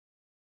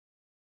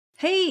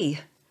Hey!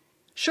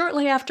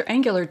 Shortly after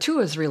Angular 2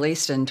 was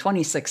released in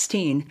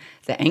 2016,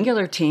 the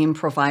Angular team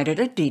provided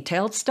a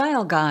detailed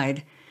style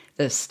guide.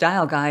 This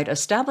style guide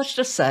established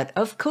a set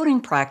of coding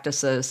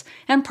practices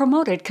and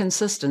promoted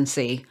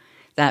consistency.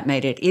 That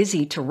made it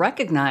easy to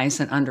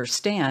recognize and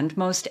understand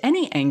most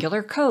any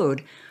Angular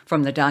code,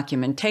 from the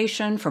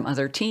documentation from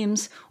other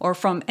teams or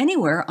from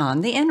anywhere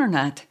on the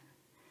internet.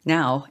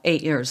 Now,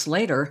 8 years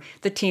later,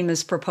 the team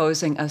is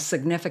proposing a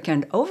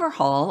significant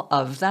overhaul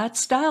of that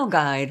style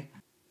guide.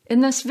 In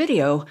this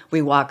video,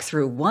 we walk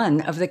through one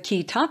of the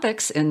key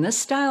topics in this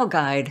style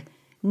guide,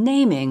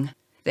 naming.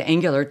 The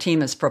Angular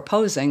team is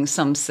proposing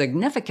some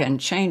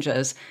significant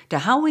changes to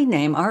how we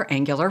name our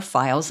Angular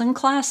files and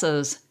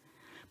classes.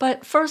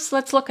 But first,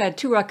 let's look at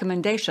two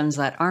recommendations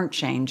that aren't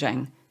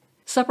changing.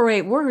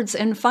 Separate words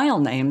in file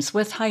names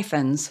with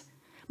hyphens.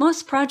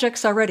 Most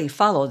projects already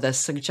follow this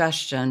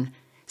suggestion.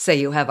 Say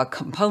you have a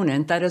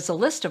component that is a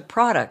list of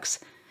products.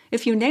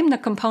 If you name the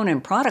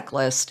component product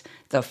list,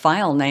 the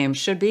file name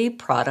should be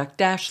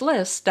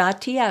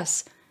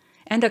product-list.ts,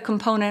 and a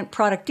component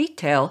product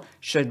detail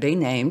should be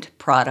named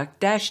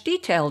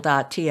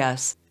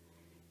product-detail.ts.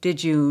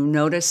 Did you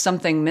notice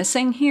something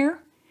missing here?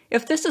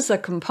 If this is a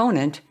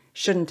component,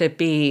 shouldn't it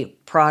be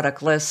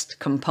product list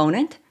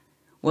component?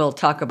 We'll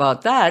talk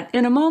about that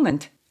in a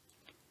moment.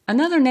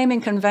 Another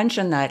naming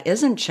convention that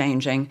isn't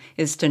changing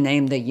is to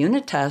name the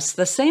unit test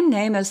the same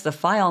name as the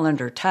file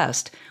under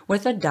test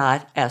with a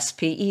 .spec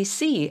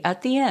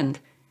at the end.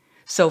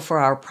 So for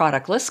our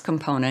product list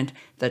component,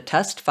 the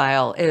test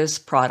file is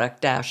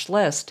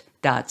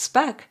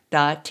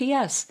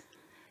product-list.spec.ts.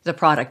 The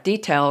product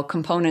detail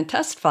component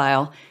test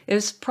file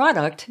is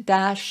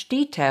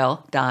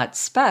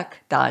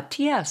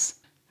product-detail.spec.ts.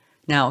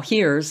 Now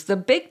here's the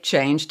big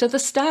change to the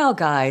style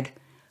guide.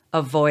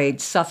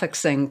 Avoid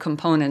suffixing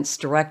components,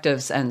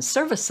 directives, and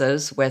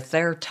services with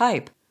their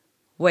type.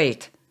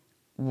 Wait,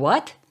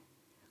 what?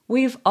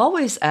 We've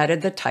always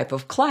added the type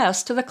of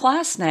class to the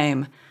class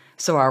name,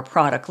 so our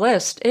product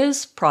list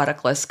is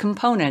product list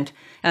component,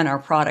 and our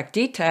product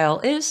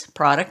detail is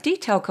product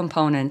detail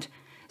component.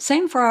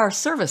 Same for our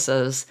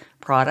services,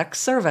 product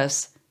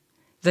service.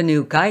 The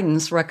new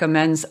guidance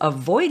recommends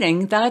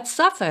avoiding that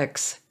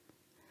suffix.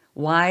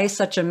 Why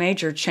such a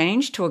major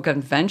change to a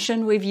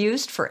convention we've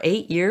used for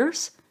 8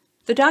 years?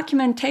 The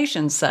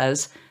documentation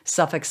says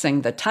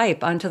suffixing the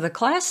type onto the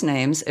class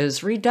names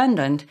is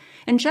redundant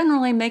and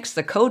generally makes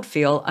the code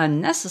feel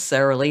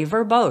unnecessarily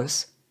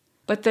verbose.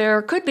 But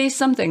there could be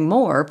something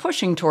more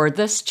pushing toward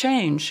this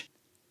change.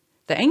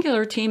 The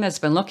Angular team has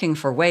been looking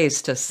for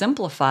ways to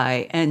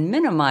simplify and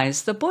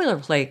minimize the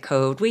boilerplate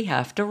code we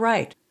have to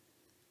write.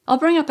 I'll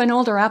bring up an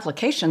older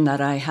application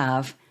that I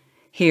have.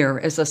 Here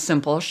is a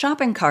simple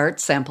shopping cart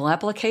sample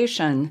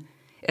application.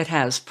 It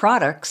has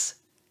products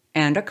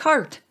and a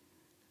cart.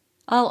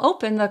 I'll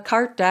open the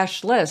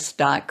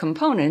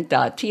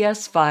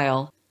cart-list.component.ts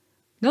file.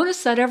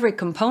 Notice that every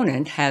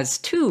component has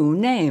two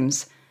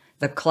names,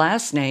 the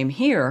class name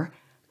here,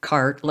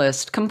 cart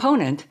list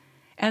component,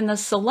 and the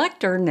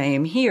selector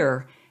name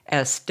here,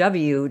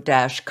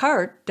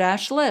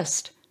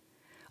 sw-cart-list.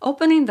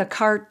 Opening the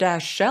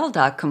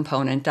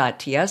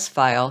cart-shell.component.ts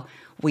file,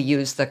 we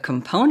use the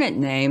component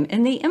name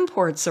in the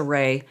imports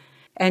array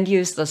and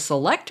use the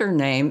selector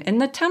name in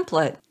the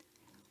template.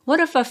 What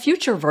if a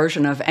future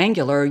version of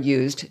Angular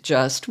used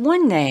just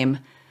one name?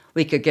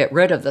 We could get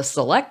rid of the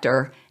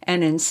selector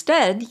and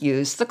instead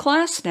use the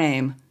class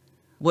name.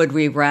 Would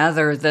we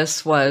rather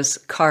this was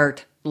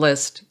cart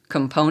list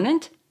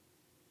component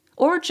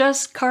or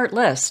just cart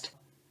list?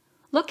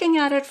 Looking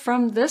at it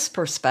from this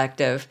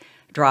perspective,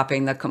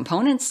 dropping the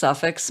component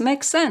suffix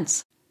makes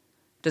sense.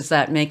 Does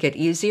that make it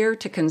easier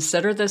to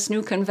consider this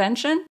new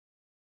convention?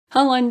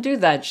 I'll undo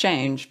that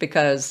change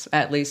because,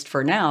 at least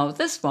for now,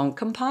 this won't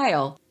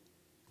compile.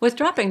 With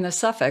dropping the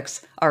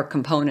suffix, our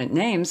component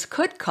names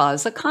could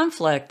cause a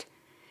conflict.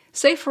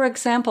 Say, for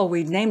example,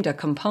 we'd named a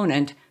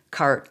component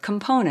cart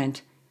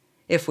component.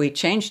 If we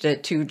changed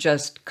it to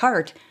just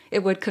cart,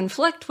 it would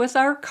conflict with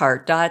our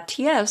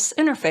cart.ts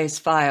interface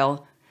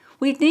file.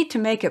 We'd need to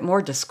make it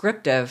more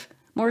descriptive,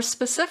 more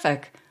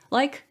specific,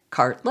 like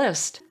cart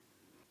list.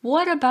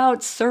 What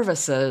about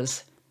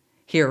services?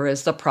 Here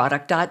is the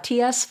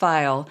product.ts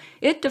file.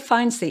 It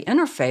defines the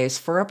interface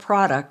for a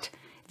product.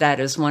 That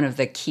is one of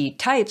the key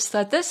types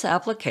that this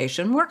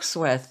application works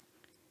with.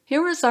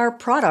 Here is our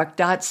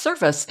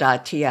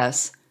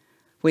product.service.ts.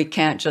 We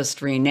can't just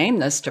rename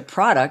this to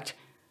product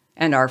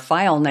and our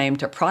file name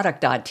to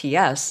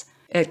product.ts.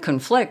 It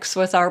conflicts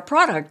with our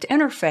product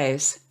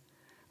interface.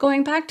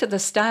 Going back to the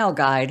style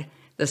guide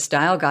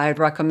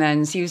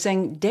recommends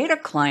using data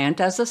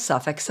client as a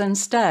suffix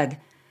instead.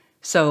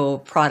 So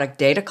product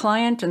data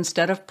client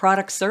instead of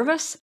product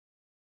service?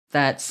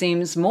 That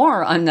seems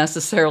more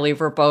unnecessarily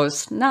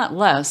verbose, not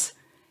less.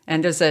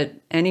 And is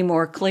it any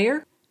more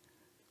clear?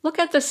 Look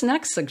at this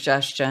next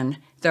suggestion.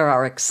 There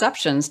are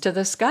exceptions to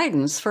this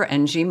guidance for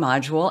ng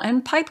module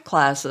and pipe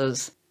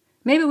classes.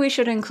 Maybe we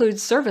should include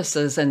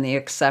services in the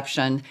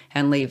exception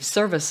and leave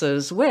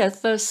services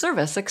with the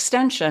service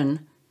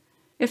extension.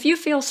 If you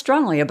feel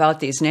strongly about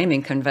these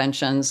naming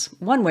conventions,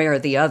 one way or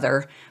the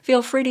other,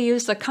 feel free to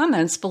use the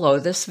comments below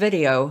this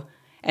video.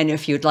 And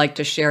if you'd like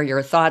to share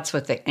your thoughts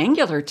with the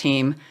Angular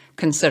team,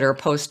 consider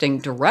posting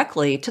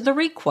directly to the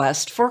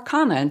Request for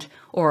Comment,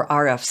 or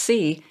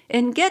RFC,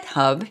 in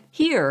GitHub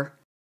here.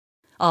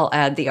 I'll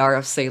add the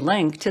RFC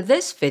link to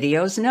this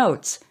video's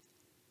notes.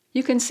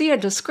 You can see a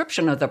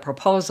description of the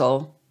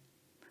proposal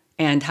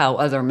and how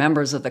other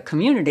members of the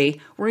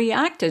community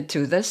reacted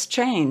to this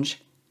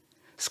change.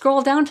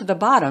 Scroll down to the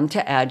bottom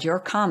to add your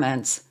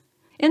comments.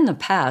 In the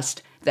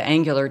past, the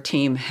Angular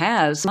team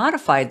has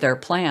modified their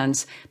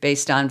plans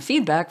based on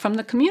feedback from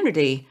the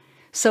community,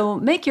 so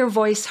make your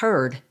voice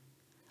heard.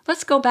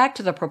 Let's go back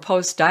to the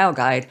proposed style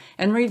guide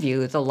and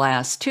review the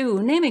last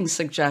two naming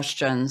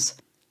suggestions.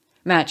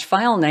 Match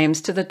file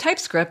names to the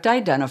TypeScript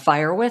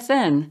identifier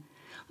within.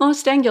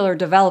 Most Angular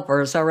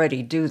developers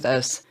already do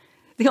this.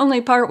 The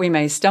only part we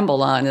may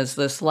stumble on is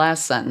this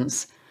last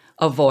sentence.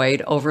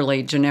 Avoid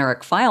overly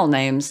generic file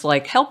names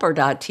like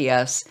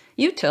helper.ts,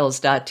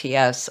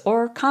 utils.ts,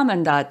 or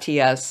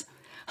common.ts.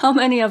 How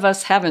many of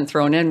us haven't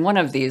thrown in one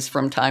of these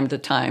from time to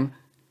time?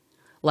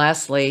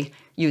 Lastly,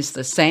 use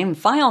the same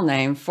file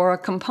name for a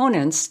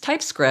component's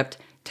TypeScript,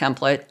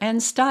 template,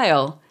 and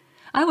style.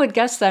 I would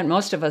guess that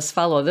most of us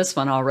follow this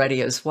one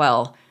already as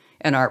well.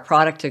 In our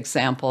product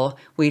example,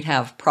 we'd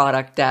have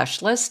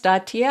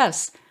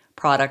product-list.ts,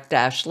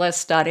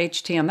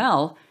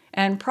 product-list.html,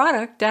 and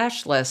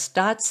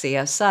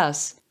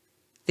product-list.css.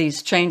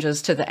 These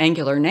changes to the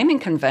Angular naming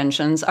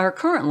conventions are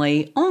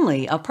currently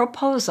only a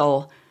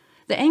proposal.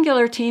 The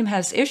Angular team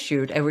has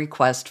issued a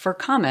request for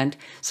comment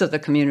so the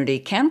community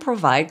can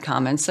provide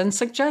comments and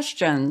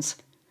suggestions.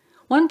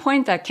 One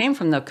point that came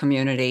from the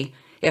community: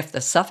 if the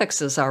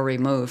suffixes are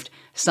removed,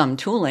 some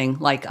tooling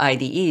like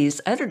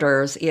IDEs,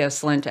 editors,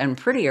 ESLint, and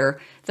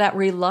Prettier that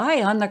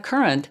rely on the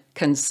current,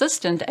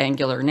 consistent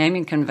Angular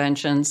naming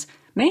conventions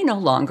may no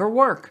longer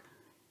work.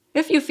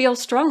 If you feel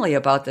strongly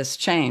about this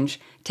change,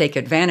 take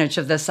advantage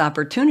of this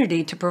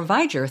opportunity to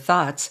provide your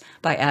thoughts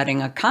by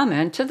adding a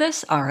comment to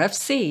this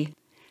RFC.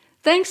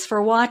 Thanks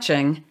for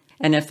watching,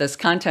 and if this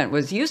content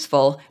was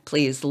useful,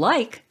 please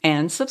like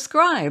and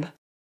subscribe.